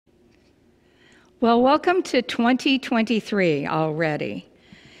Well, welcome to 2023 already.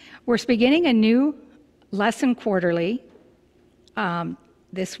 We're beginning a new lesson quarterly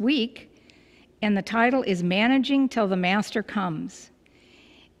this week, and the title is Managing Till the Master Comes.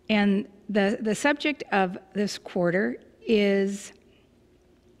 And the subject of this quarter is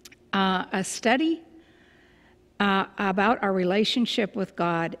a study about our relationship with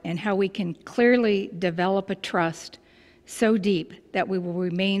God and how we can clearly develop a trust so deep that we will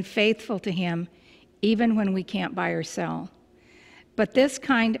remain faithful to Him even when we can't buy or sell. But this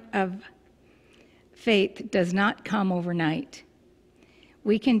kind of faith does not come overnight.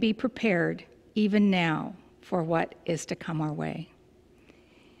 We can be prepared even now for what is to come our way.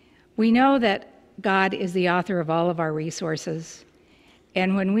 We know that God is the author of all of our resources,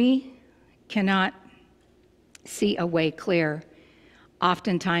 and when we cannot see a way clear,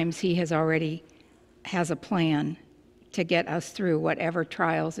 oftentimes He has a plan to get us through whatever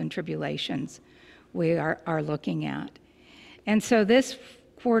trials and tribulations we are looking at. And so this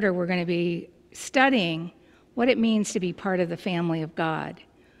quarter we're going to be studying what it means to be part of the family of God,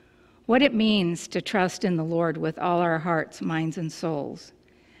 what it means to trust in the Lord with all our hearts, minds, and souls,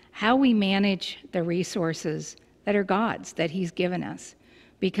 how we manage the resources that are God's, that He's given us,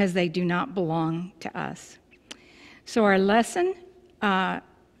 because they do not belong to us. So our lesson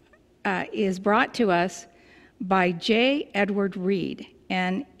is brought to us by J. Edward Reed,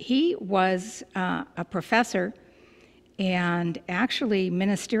 and he was a professor and actually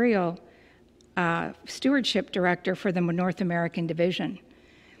ministerial stewardship director for the North American Division.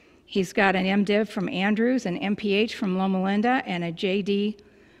 He's got an MDiv from Andrews, an MPH from Loma Linda, and a JD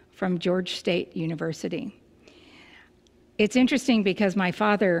from Georgia State University. It's interesting because my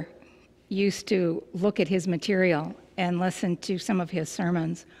father used to look at his material and listen to some of his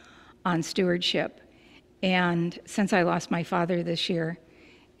sermons on stewardship. And since I lost my father this year,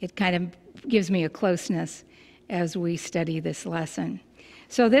 it kind of gives me a closeness as we study this lesson.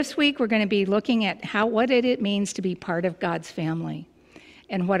 So this week we're going to be looking at what it means to be part of God's family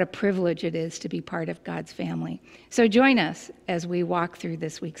and what a privilege it is to be part of God's family. So join us as we walk through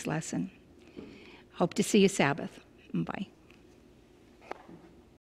this week's lesson. Hope to see you Sabbath. Bye.